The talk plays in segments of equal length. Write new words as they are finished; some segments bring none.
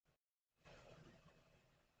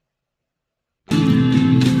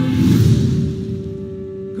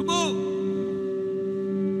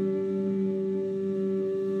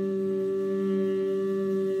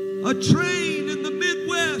train in the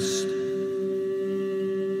Midwest.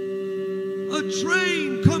 A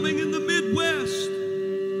train coming in the Midwest.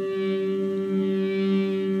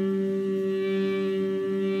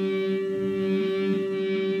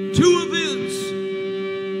 Two events.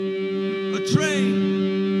 A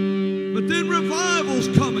train, but then revival's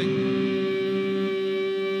coming.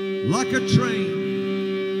 Like a train.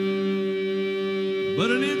 But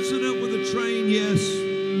an incident with a train, yes.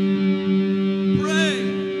 Pray.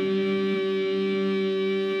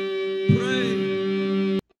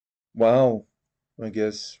 Wow. I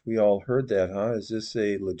guess we all heard that, huh? Is this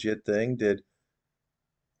a legit thing? Did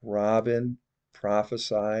Robin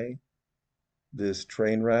prophesy this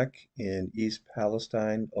train wreck in East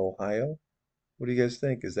Palestine, Ohio? What do you guys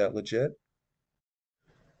think? Is that legit?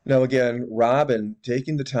 Now, again, Robin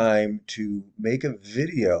taking the time to make a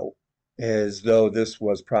video as though this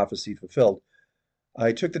was prophecy fulfilled.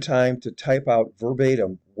 I took the time to type out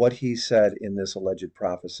verbatim what he said in this alleged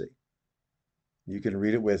prophecy. You can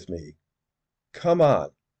read it with me. Come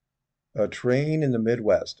on, a train in the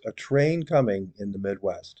Midwest, a train coming in the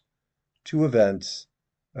Midwest. Two events,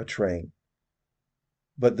 a train.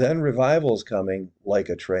 But then revival's coming like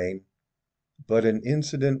a train. But an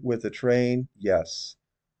incident with a train, yes.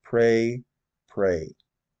 Pray, pray.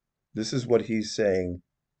 This is what he's saying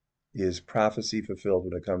is prophecy fulfilled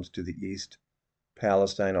when it comes to the East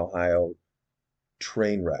Palestine, Ohio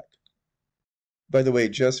train wreck. By the way,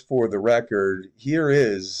 just for the record, here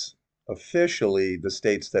is officially the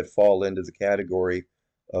states that fall into the category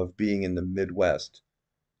of being in the Midwest.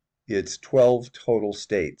 It's 12 total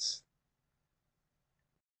states.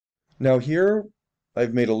 Now here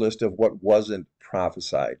I've made a list of what wasn't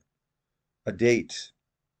prophesied. A date,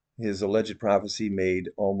 his alleged prophecy made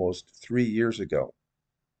almost 3 years ago.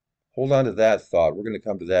 Hold on to that thought. We're going to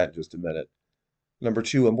come to that in just a minute. Number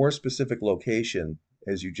 2, a more specific location.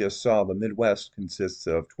 As you just saw, the Midwest consists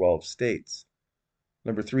of 12 states.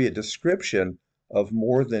 Number 3, a description of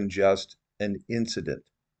more than just an incident.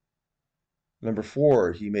 Number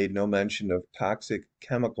 4, he made no mention of toxic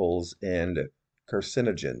chemicals and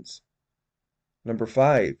carcinogens. Number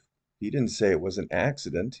 5, he didn't say it was an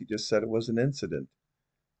accident, he just said it was an incident.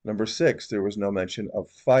 Number 6, there was no mention of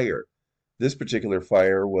fire. This particular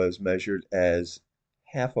fire was measured as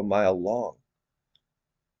half a mile long.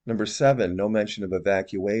 Number 7, no mention of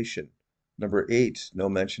evacuation. Number 8, no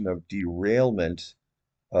mention of derailment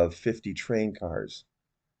of 50 train cars.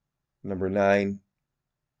 Number 9,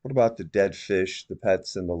 what about the dead fish, the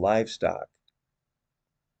pets, and the livestock?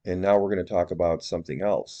 And now we're going to talk about something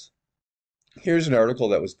else. Here's an article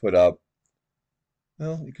that was put up.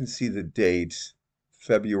 Well, you can see the date,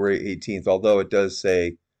 February 18th, although it does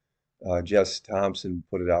say Jess Thompson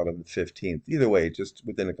put it out on the 15th. Either way, just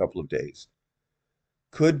within a couple of days.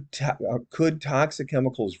 Could toxic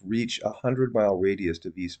chemicals reach a 100-mile radius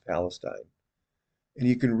of East Palestine? And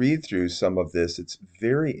you can read through some of this. It's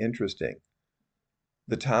very interesting.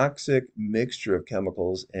 The toxic mixture of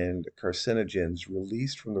chemicals and carcinogens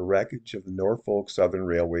released from the wreckage of the Norfolk Southern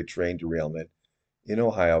Railway train derailment in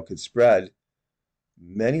Ohio could spread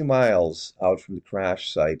many miles out from the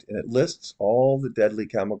crash site, and it lists all the deadly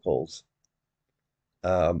chemicals.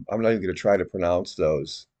 I'm not even going to try to pronounce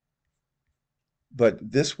those.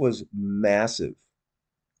 But this was massive.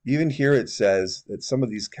 Even here it says that some of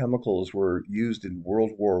these chemicals were used in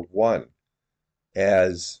World War I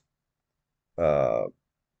as a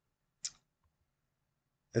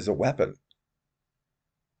weapon.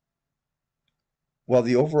 While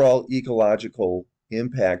the overall ecological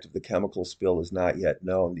impact of the chemical spill is not yet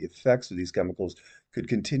known, the effects of these chemicals could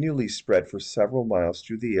continually spread for several miles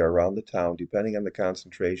through the air around the town, depending on the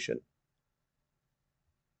concentration.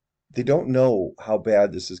 They don't know how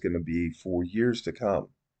bad this is going to be for years to come.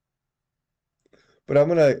 But I'm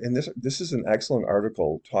going to, and this is an excellent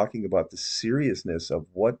article talking about the seriousness of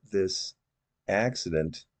what this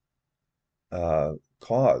accident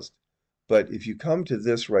caused. But if you come to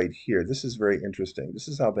this right here, this is very interesting. This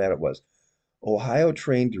is how bad it was. Ohio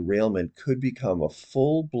train derailment could become a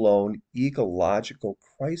full-blown ecological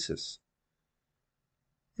crisis.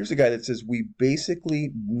 Here's a guy that says, we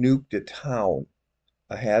basically nuked a town,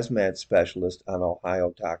 a hazmat specialist on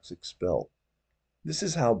Ohio toxic spill. This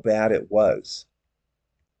is how bad it was.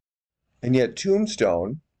 And yet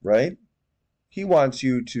Tombstone, right? He wants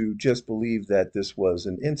you to just believe that this was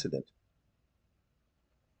an incident.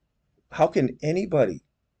 How can anybody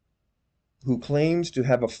who claims to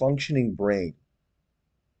have a functioning brain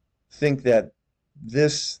think that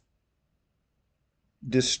this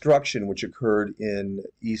destruction which occurred in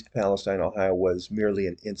East Palestine, Ohio, was merely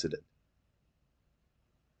an incident?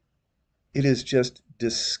 It is just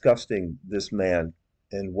disgusting, this man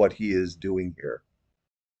and what he is doing here.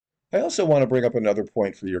 I also want to bring up another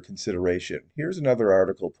point for your consideration. Here's another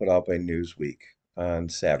article put out by Newsweek on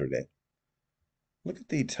Saturday. Look at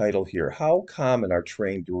the title here. How common are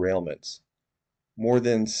train derailments? More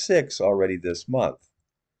than 6 already this month.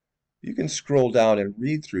 You can scroll down and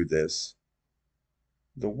read through this.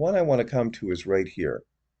 The one I want to come to is right here.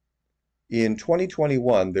 In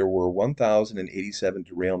 2021, there were 1,087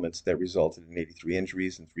 derailments that resulted in 83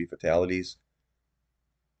 injuries and 3 fatalities.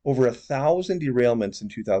 Over 1,000 derailments in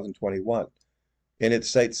 2021. And it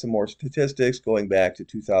cites some more statistics going back to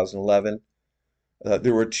 2011.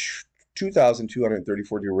 There were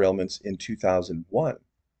 2,234 derailments in 2001.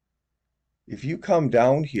 If you come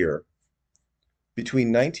down here,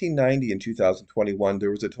 between 1990 and 2021,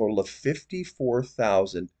 there was a total of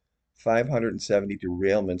 54,570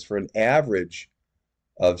 derailments for an average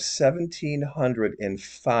of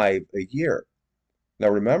 1,705 a year. Now,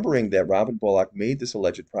 remembering that Robin Bullock made this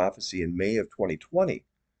alleged prophecy in May of 2020,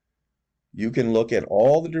 you can look at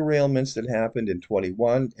all the derailments that happened in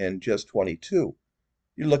 21 and just 22.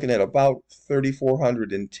 You're looking at about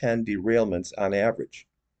 3,410 derailments on average,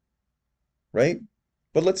 right?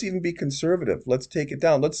 But let's even be conservative. Let's take it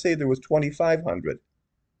down. Let's say there was 2,500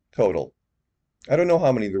 total. I don't know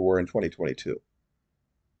how many there were in 2022.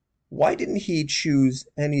 Why didn't he choose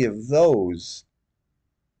any of those,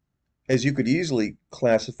 as you could easily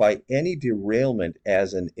classify any derailment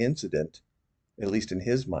as an incident, at least in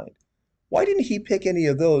his mind? Why didn't he pick any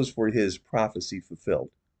of those for his prophecy fulfilled?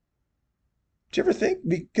 Do you ever think?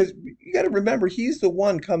 Because you got to remember, he's the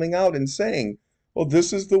one coming out and saying, well,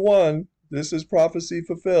 this is the one. This is prophecy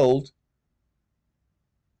fulfilled.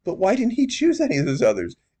 But why didn't he choose any of those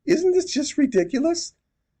others? Isn't this just ridiculous?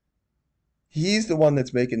 He's the one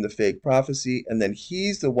that's making the fake prophecy, and then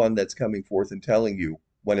he's the one that's coming forth and telling you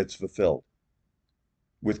when it's fulfilled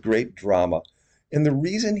with great drama. And the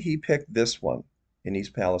reason he picked this one in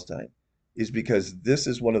East Palestine is because this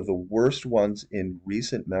is one of the worst ones in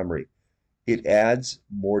recent memory. It adds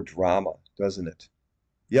more drama, doesn't it?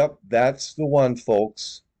 Yep, that's the one,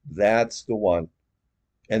 folks. That's the one.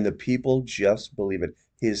 And the people just believe it.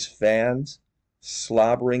 His fans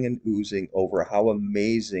slobbering and oozing over how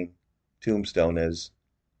amazing Tombstone is.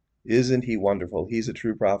 Isn't he wonderful? He's a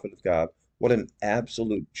true prophet of God. What an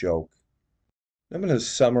absolute joke. I'm going to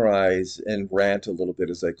summarize and rant a little bit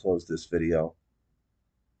as I close this video.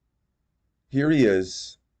 Here he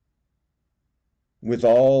is with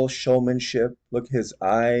all showmanship. Look, his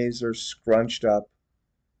eyes are scrunched up.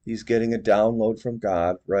 He's getting a download from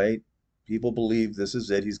God, right? People believe this is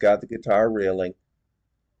it. He's got the guitar railing.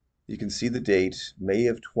 You can see the date, May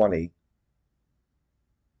of 20.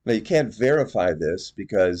 Now, you can't verify this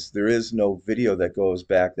because there is no video that goes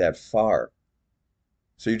back that far.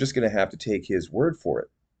 So you're just going to have to take his word for it.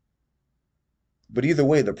 But either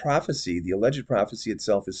way, the prophecy, the alleged prophecy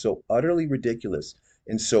itself, is so utterly ridiculous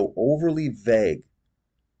and so overly vague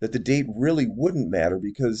that the date really wouldn't matter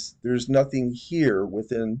because there's nothing here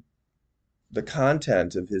within the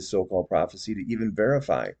content of his so-called prophecy to even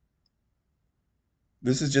verify.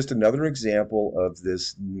 This is just another example of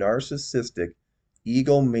this narcissistic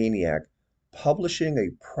egomaniac publishing a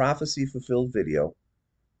prophecy-fulfilled video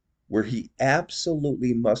where he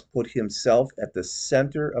absolutely must put himself at the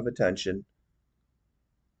center of attention.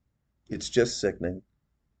 It's just sickening.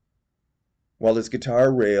 While his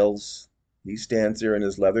guitar rails, he stands there in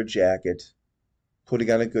his leather jacket, putting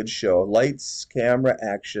on a good show. Lights, camera,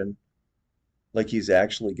 action, like he's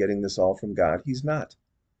actually getting this all from God. He's not.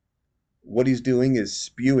 What he's doing is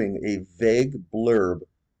spewing a vague blurb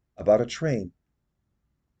about a train.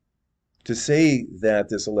 To say that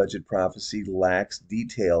this alleged prophecy lacks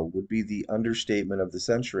detail would be the understatement of the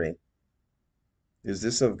century. Is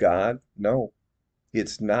this of God? No,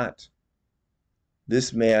 it's not.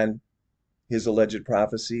 This man, his alleged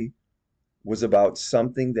prophecy, was about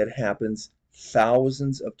something that happens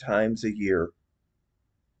thousands of times a year.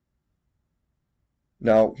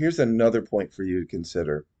 Now, here's another point for you to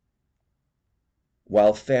consider.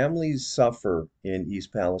 While families suffer in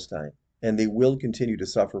East Palestine, and they will continue to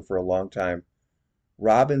suffer for a long time,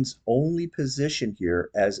 Robin's only position here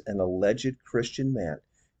as an alleged Christian man,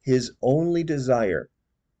 his only desire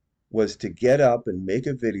was to get up and make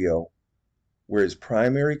a video where his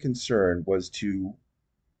primary concern was to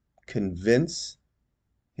convince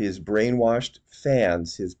his brainwashed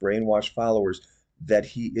fans, his brainwashed followers, that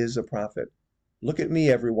he is a prophet. Look at me,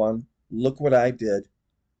 everyone. Look what I did.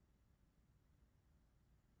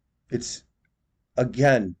 It's,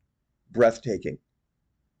 again, breathtaking.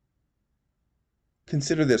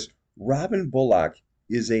 Consider this. Robin Bullock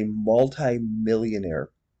is a multi-millionaire.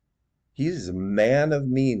 He's a man of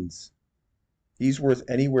means. He's worth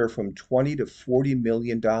anywhere from 20 to 40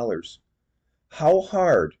 million dollars. How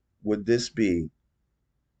hard would this be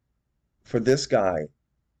for this guy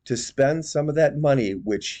to spend some of that money,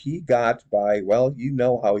 which he got by, well, you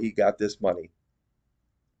know how he got this money.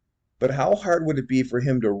 But how hard would it be for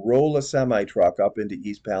him to roll a semi-truck up into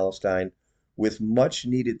East Palestine with much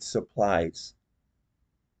needed supplies?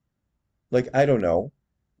 Like, I don't know,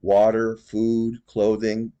 water, food,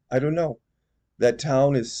 clothing, I don't know. That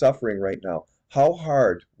town is suffering right now. How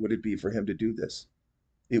hard would it be for him to do this?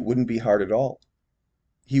 It wouldn't be hard at all.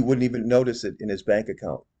 He wouldn't even notice it in his bank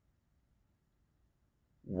account.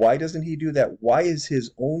 Why doesn't he do that? Why is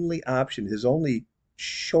his only option, his only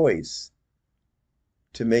choice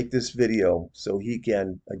to make this video so he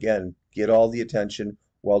can, again, get all the attention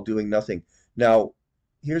while doing nothing? Now,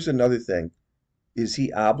 here's another thing. Is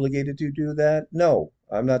he obligated to do that? No,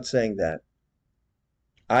 I'm not saying that.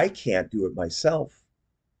 I can't do it myself.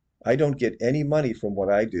 I don't get any money from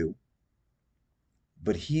what I do,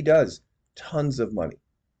 but he does tons of money.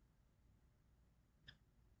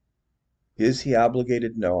 Is he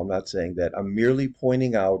obligated? No, I'm not saying that. I'm merely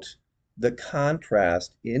pointing out the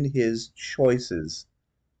contrast in his choices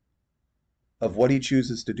of what he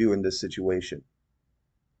chooses to do in this situation.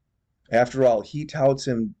 After all, he touts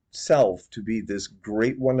himself to be this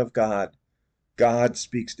great one of God. God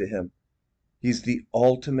speaks to him. He's the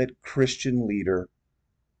ultimate Christian leader,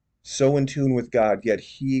 so in tune with God, yet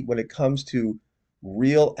he, when it comes to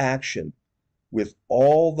real action, with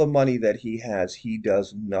all the money that he has, he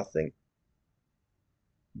does nothing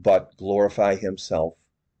but glorify himself,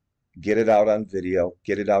 get it out on video,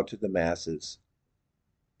 get it out to the masses.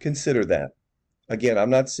 Consider that. Again,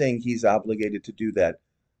 I'm not saying he's obligated to do that,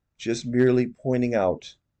 just merely pointing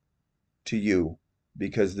out to you,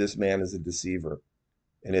 because this man is a deceiver,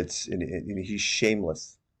 and he's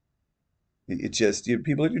shameless. It just,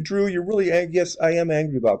 people are, Drew, you're really angry. Yes, I am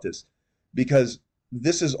angry about this, because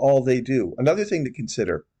this is all they do. Another thing to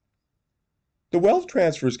consider, the wealth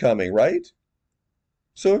transfer is coming, right?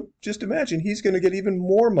 So just imagine he's going to get even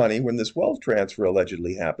more money when this wealth transfer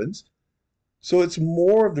allegedly happens. So it's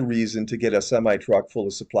more of the reason to get a semi-truck full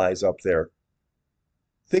of supplies up there.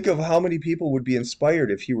 Think of how many people would be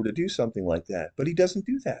inspired if he were to do something like that. But he doesn't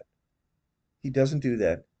do that. He doesn't do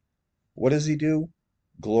that. What does he do?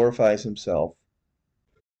 Glorifies himself.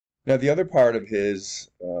 Now, the other part of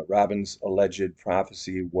Robin's alleged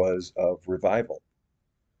prophecy was of revival.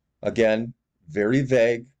 Again, very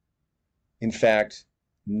vague. In fact,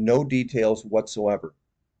 no details whatsoever.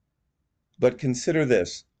 But consider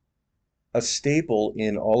this. A staple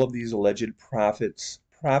in all of these alleged prophets'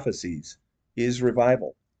 prophecies is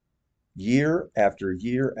revival. Year after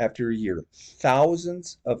year after year,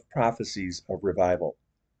 thousands of prophecies of revival.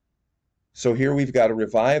 So here we've got a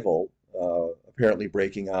revival apparently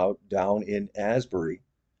breaking out down in Asbury.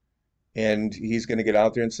 And he's going to get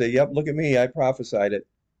out there and say, yep, look at me, I prophesied it.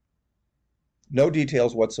 No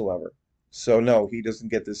details whatsoever. So no, he doesn't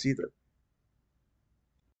get this either.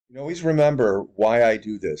 Always remember why I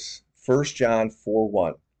do this. 1 John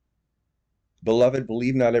 4:1. Beloved,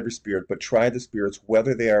 believe not every spirit, but try the spirits,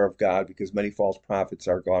 whether they are of God, because many false prophets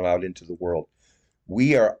are gone out into the world.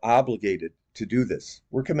 We are obligated to do this.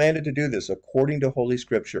 We're commanded to do this according to Holy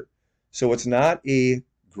Scripture. So it's not a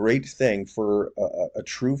great thing for a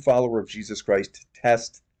true follower of Jesus Christ to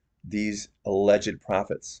test these alleged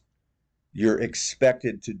prophets. You're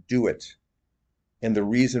expected to do it. And the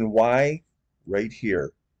reason why, right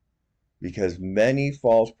here, because many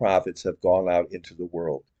false prophets have gone out into the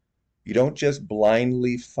world. You don't just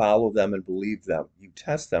blindly follow them and believe them. You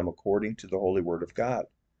test them according to the holy word of God.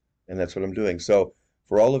 And that's what I'm doing. So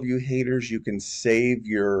for all of you haters, you can save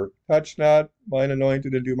your touch not mine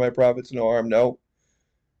anointed and do my prophets no harm. No,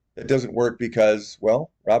 it doesn't work because,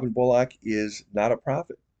 well, Robin Bullock is not a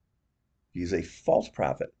prophet. He's a false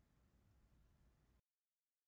prophet.